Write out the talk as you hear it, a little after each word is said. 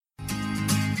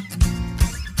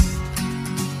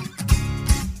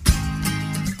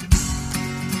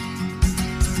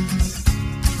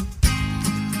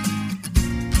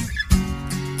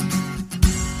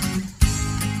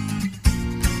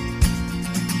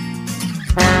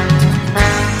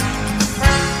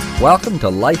Welcome to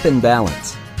Life in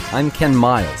Balance. I'm Ken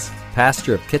Miles,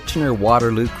 pastor of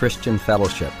Kitchener-Waterloo Christian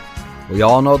Fellowship. We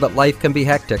all know that life can be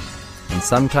hectic, and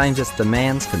sometimes its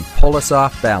demands can pull us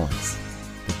off balance.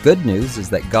 The good news is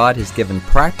that God has given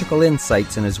practical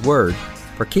insights in His Word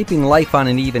for keeping life on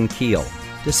an even keel,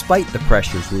 despite the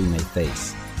pressures we may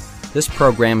face. This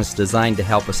program is designed to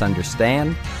help us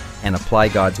understand and apply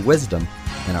God's wisdom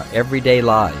in our everyday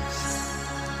lives.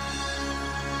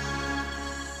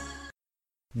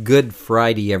 Good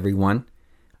Friday, everyone.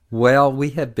 Well, we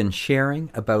have been sharing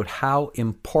about how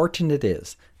important it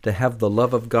is to have the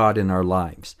love of God in our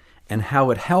lives and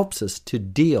how it helps us to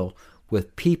deal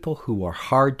with people who are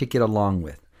hard to get along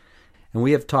with. And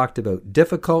we have talked about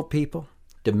difficult people,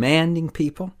 demanding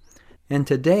people, and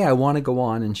today I want to go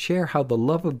on and share how the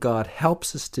love of God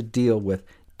helps us to deal with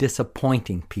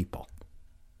disappointing people.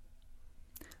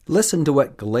 Listen to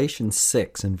what Galatians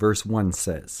 6 and verse 1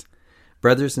 says.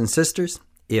 Brothers and sisters,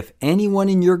 if anyone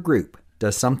in your group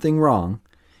does something wrong,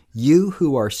 you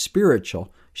who are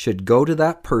spiritual should go to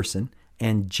that person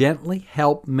and gently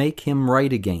help make him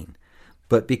right again.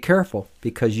 But be careful,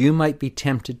 because you might be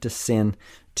tempted to sin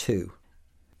too.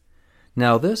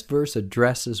 Now this verse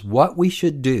addresses what we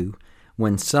should do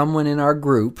when someone in our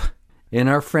group, in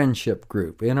our friendship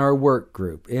group, in our work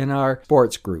group, in our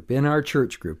sports group, in our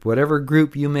church group, whatever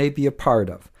group you may be a part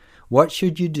of, what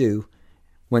should you do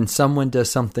when someone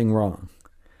does something wrong?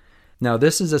 Now,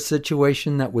 this is a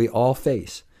situation that we all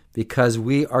face because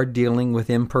we are dealing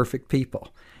with imperfect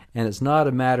people. And it's not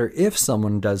a matter if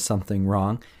someone does something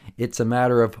wrong, it's a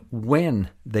matter of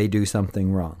when they do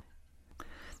something wrong.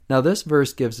 Now, this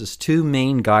verse gives us two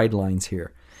main guidelines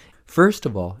here. First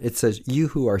of all, it says, you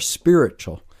who are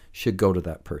spiritual should go to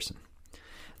that person.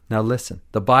 Now listen,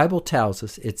 the Bible tells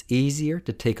us it's easier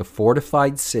to take a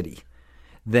fortified city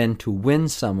than to win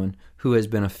someone who has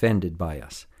been offended by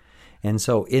us. And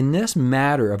so in this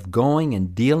matter of going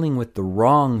and dealing with the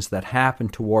wrongs that happen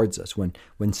towards us,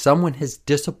 when someone has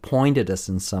disappointed us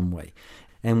in some way,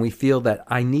 and we feel that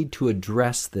I need to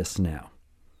address this now,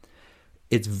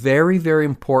 it's very, very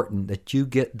important that you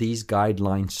get these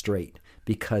guidelines straight,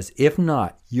 because if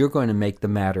not, you're going to make the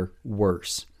matter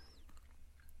worse.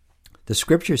 The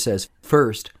scripture says,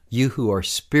 first, you who are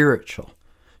spiritual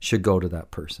should go to that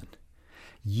person.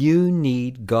 You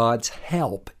need God's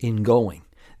help in going.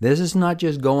 This is not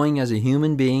just going as a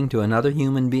human being to another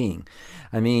human being.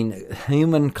 I mean,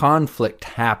 human conflict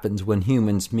happens when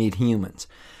humans meet humans.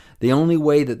 The only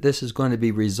way that this is going to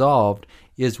be resolved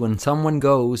is when someone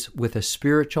goes with a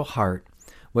spiritual heart,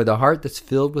 with a heart that's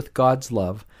filled with God's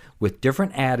love, with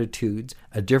different attitudes,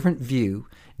 a different view,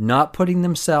 not putting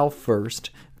themselves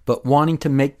first, but wanting to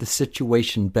make the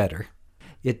situation better.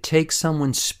 It takes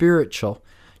someone spiritual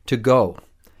to go.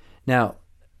 Now,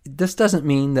 this doesn't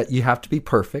mean that you have to be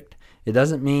perfect. It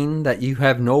doesn't mean that you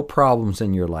have no problems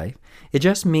in your life. It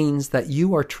just means that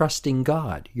you are trusting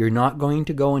God. You're not going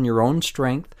to go in your own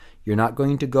strength. You're not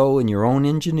going to go in your own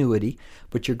ingenuity,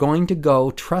 but you're going to go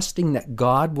trusting that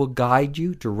God will guide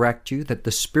you, direct you, that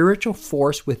the spiritual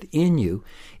force within you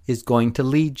is going to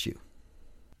lead you.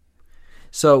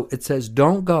 So it says,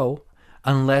 don't go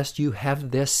unless you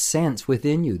have this sense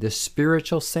within you, this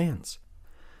spiritual sense.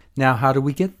 Now, how do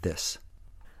we get this?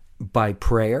 By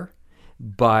prayer,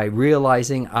 by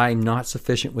realizing I'm not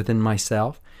sufficient within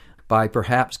myself, by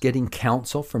perhaps getting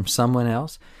counsel from someone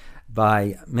else,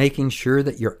 by making sure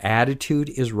that your attitude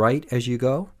is right as you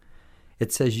go.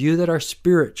 It says, you that are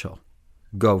spiritual,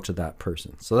 go to that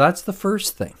person. So that's the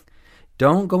first thing.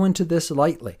 Don't go into this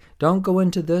lightly. Don't go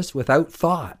into this without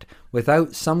thought,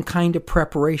 without some kind of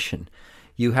preparation.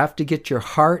 You have to get your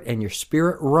heart and your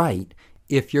spirit right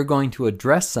if you're going to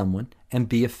address someone and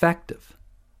be effective.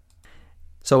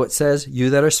 So it says, you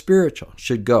that are spiritual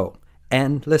should go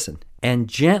and listen and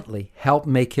gently help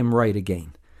make him right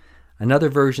again. Another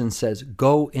version says,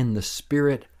 go in the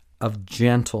spirit of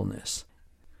gentleness.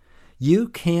 You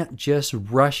can't just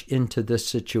rush into this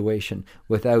situation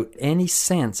without any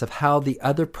sense of how the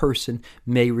other person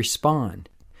may respond.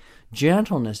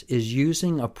 Gentleness is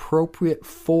using appropriate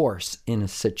force in a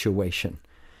situation.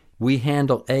 We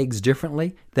handle eggs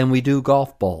differently than we do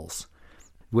golf balls.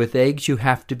 With eggs, you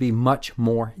have to be much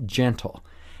more gentle.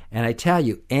 And I tell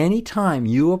you, anytime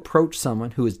you approach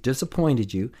someone who has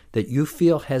disappointed you, that you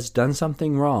feel has done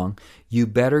something wrong, you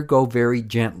better go very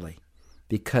gently.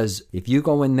 Because if you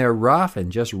go in there rough and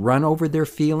just run over their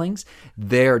feelings,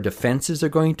 their defenses are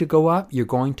going to go up. You're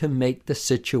going to make the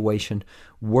situation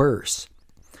worse.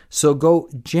 So go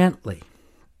gently.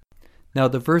 Now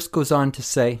the verse goes on to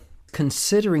say,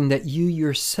 considering that you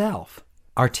yourself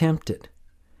are tempted.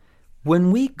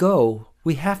 When we go,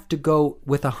 we have to go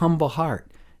with a humble heart,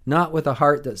 Not with a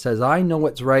heart that says, I know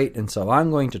what's right, and so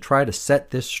I'm going to try to set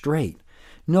this straight.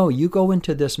 No, you go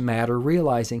into this matter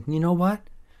realizing, you know what?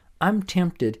 I'm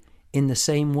tempted in the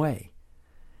same way.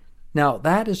 Now,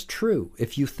 that is true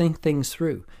if you think things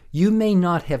through. You may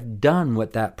not have done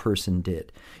what that person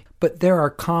did, but there are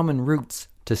common roots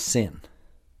to sin.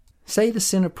 Say the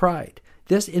sin of pride.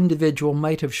 This individual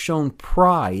might have shown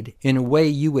pride in a way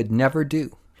you would never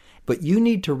do. But you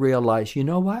need to realize, you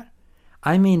know what?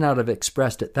 I may not have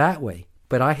expressed it that way,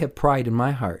 but I have pride in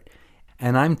my heart,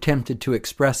 and I'm tempted to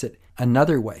express it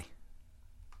another way.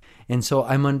 And so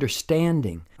I'm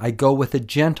understanding. I go with a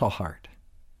gentle heart.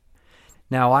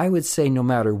 Now, I would say no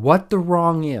matter what the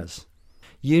wrong is,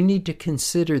 you need to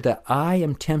consider that I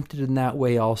am tempted in that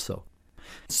way also.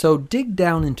 So dig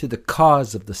down into the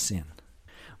cause of the sin.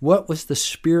 What was the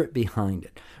spirit behind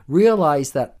it?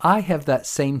 Realize that I have that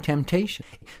same temptation.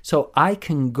 So I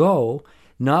can go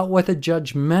not with a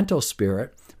judgmental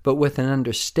spirit, but with an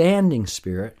understanding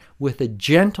spirit, with a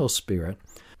gentle spirit,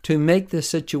 to make the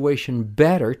situation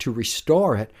better, to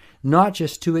restore it, not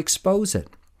just to expose it.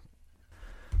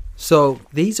 So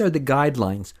these are the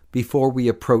guidelines before we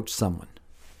approach someone.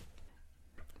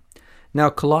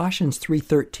 Now Colossians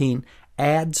 3:13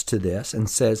 adds to this and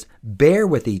says, bear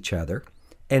with each other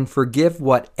and forgive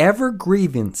whatever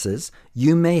grievances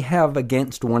you may have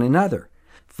against one another.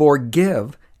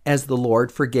 Forgive as the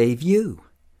Lord forgave you.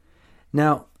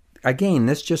 Now, again,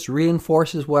 this just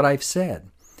reinforces what I've said.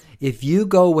 If you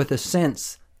go with a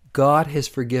sense, God has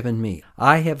forgiven me.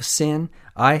 I have sinned.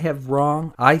 I have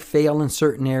wrong. I fail in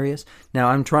certain areas. Now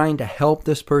I'm trying to help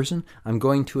this person. I'm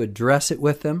going to address it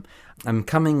with them. I'm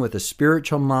coming with a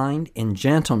spiritual mind in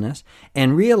gentleness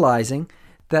and realizing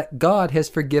that God has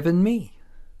forgiven me.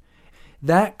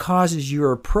 That causes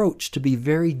your approach to be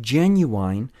very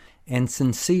genuine and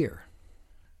sincere.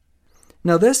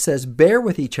 Now this says, bear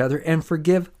with each other and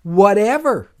forgive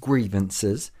whatever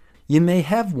grievances you may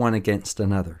have one against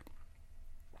another.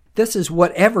 This is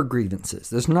whatever grievances.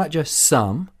 There's not just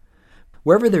some.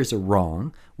 Wherever there's a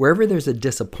wrong, wherever there's a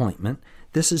disappointment,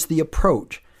 this is the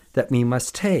approach that we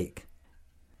must take.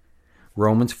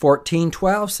 Romans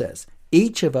 14:12 says,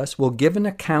 each of us will give an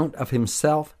account of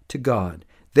himself to God.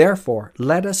 Therefore,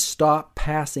 let us stop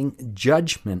passing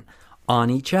judgment on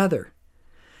each other.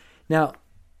 Now,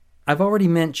 I've already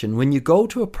mentioned, when you go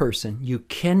to a person, you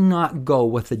cannot go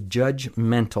with a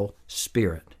judgmental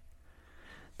spirit.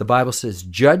 The Bible says,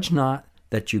 judge not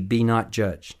that you be not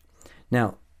judged.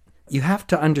 Now, you have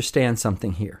to understand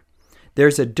something here.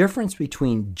 There's a difference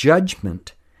between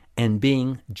judgment and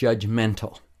being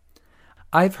judgmental.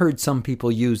 I've heard some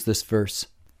people use this verse,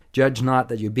 judge not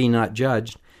that you be not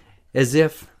judged, as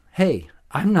if, hey,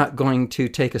 I'm not going to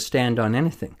take a stand on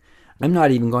anything. I'm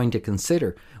not even going to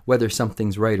consider whether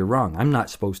something's right or wrong. I'm not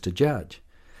supposed to judge.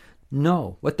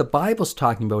 No, what the Bible's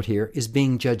talking about here is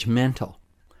being judgmental.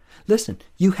 Listen,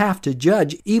 you have to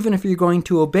judge even if you're going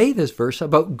to obey this verse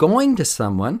about going to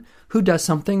someone who does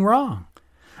something wrong.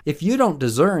 If you don't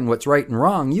discern what's right and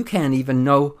wrong, you can't even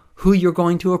know who you're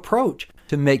going to approach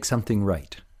to make something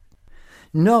right.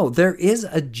 No, there is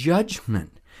a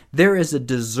judgment. There is a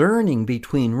discerning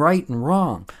between right and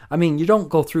wrong. I mean, you don't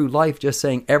go through life just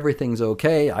saying everything's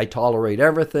okay, I tolerate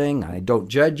everything, I don't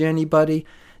judge anybody.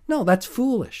 No, that's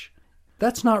foolish.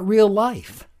 That's not real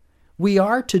life. We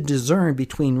are to discern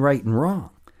between right and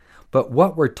wrong. But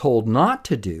what we're told not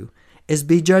to do is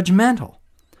be judgmental.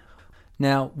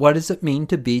 Now, what does it mean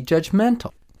to be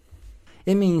judgmental?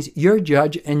 It means you're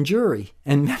judge and jury,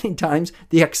 and many times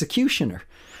the executioner.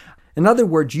 In other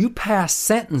words, you pass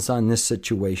sentence on this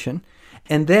situation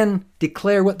and then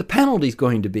declare what the penalty is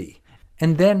going to be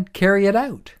and then carry it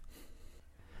out.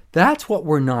 That's what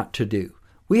we're not to do.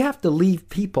 We have to leave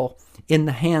people in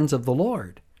the hands of the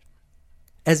Lord.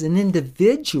 As an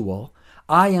individual,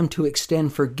 I am to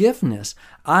extend forgiveness.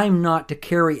 I'm not to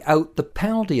carry out the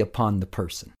penalty upon the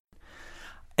person.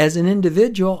 As an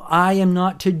individual, I am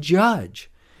not to judge.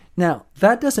 Now,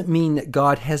 that doesn't mean that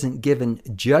God hasn't given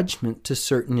judgment to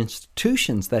certain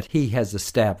institutions that He has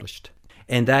established.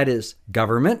 And that is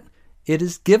government. It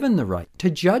is given the right to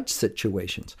judge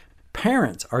situations.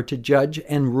 Parents are to judge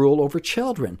and rule over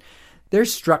children.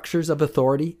 There's structures of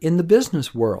authority in the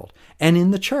business world and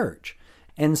in the church.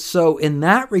 And so in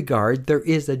that regard, there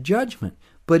is a judgment.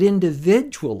 But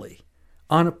individually,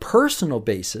 on a personal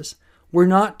basis, we're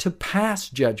not to pass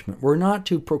judgment. We're not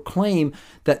to proclaim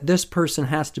that this person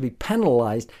has to be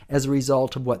penalized as a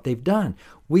result of what they've done.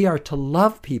 We are to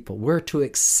love people. We're to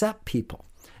accept people,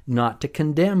 not to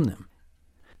condemn them.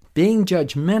 Being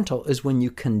judgmental is when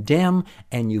you condemn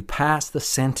and you pass the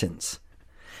sentence.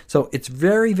 So it's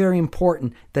very, very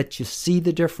important that you see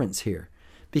the difference here.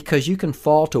 because you can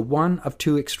fall to one of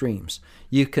two extremes.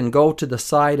 You can go to the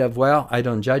side of, well, I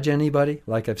don't judge anybody,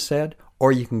 like I've said,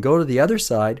 or you can go to the other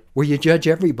side where you judge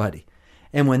everybody.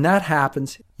 And when that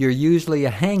happens, you're usually a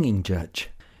hanging judge.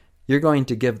 You're going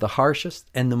to give the harshest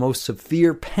and the most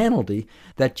severe penalty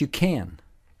that you can.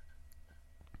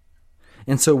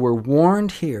 And so we're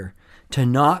warned here to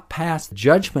not pass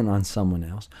judgment on someone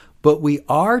else, but we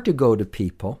are to go to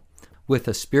people with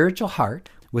a spiritual heart,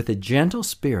 with a gentle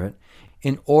spirit,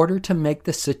 in order to make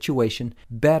the situation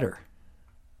better.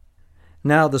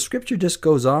 Now, the scripture just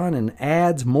goes on and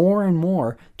adds more and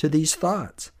more to these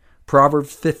thoughts.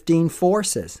 Proverbs 15:4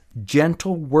 says,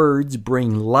 "Gentle words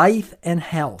bring life and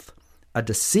health. A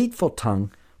deceitful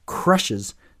tongue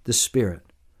crushes the spirit."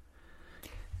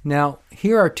 Now,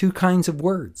 here are two kinds of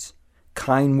words: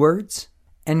 kind words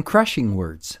and crushing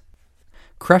words.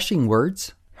 Crushing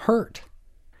words hurt,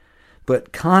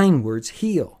 but kind words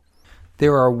heal.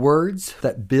 There are words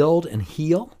that build and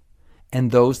heal, and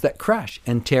those that crush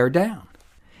and tear down.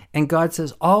 And God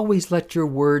says, always let your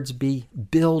words be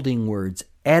building words,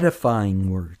 edifying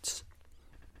words.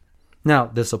 Now,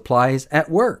 this applies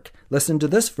at work. Listen to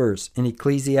this verse in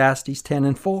Ecclesiastes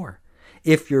 10:4.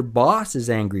 If your boss is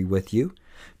angry with you,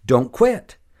 don't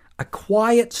quit. A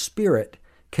quiet spirit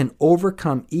can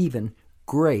overcome even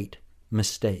great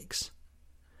mistakes.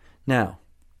 Now,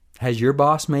 has your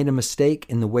boss made a mistake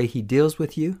in the way he deals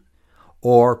with you?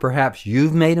 Or perhaps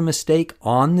you've made a mistake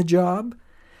on the job?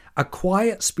 A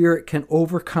quiet spirit can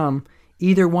overcome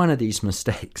either one of these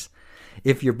mistakes.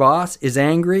 If your boss is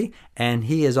angry and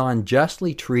he is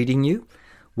unjustly treating you,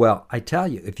 well, I tell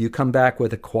you, if you come back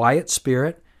with a quiet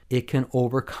spirit, it can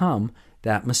overcome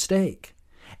that mistake.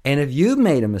 And if you've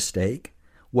made a mistake,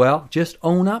 well, just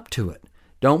own up to it.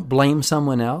 Don't blame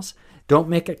someone else. Don't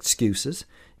make excuses.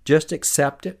 Just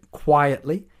accept it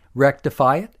quietly,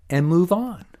 rectify it, and move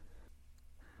on.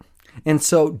 And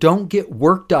so don't get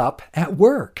worked up at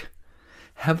work.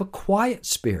 Have a quiet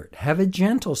spirit. Have a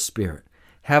gentle spirit.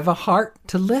 Have a heart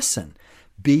to listen.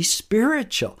 Be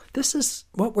spiritual. This is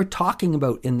what we're talking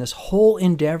about in this whole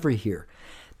endeavor here.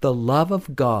 The love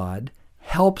of God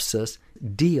helps us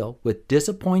deal with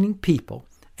disappointing people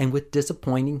and with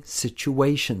disappointing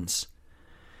situations.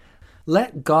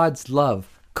 Let God's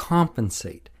love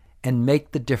compensate and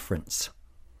make the difference.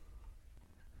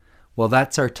 Well,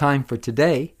 that's our time for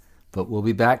today, but we'll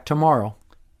be back tomorrow.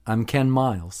 I'm Ken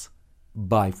Miles.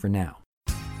 Bye for now.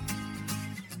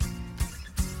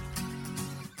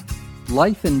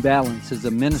 Life in Balance is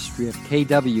a ministry of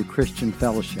KW Christian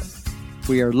Fellowship.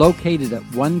 We are located at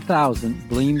 1000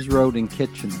 Bleems Road in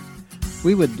Kitchener.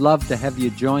 We would love to have you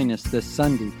join us this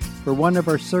Sunday for one of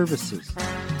our services.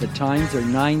 The times are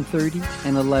 9:30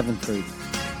 and 11:30.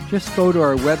 Just go to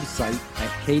our website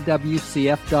at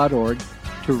kwcf.org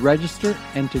to register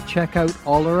and to check out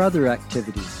all our other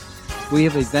activities. We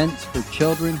have events for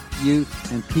children,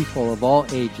 youth, and people of all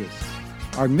ages.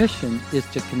 Our mission is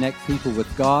to connect people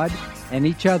with God and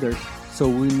each other so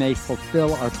we may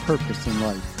fulfill our purpose in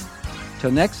life.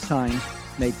 Till next time,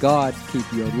 may God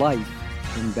keep your life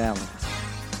in balance.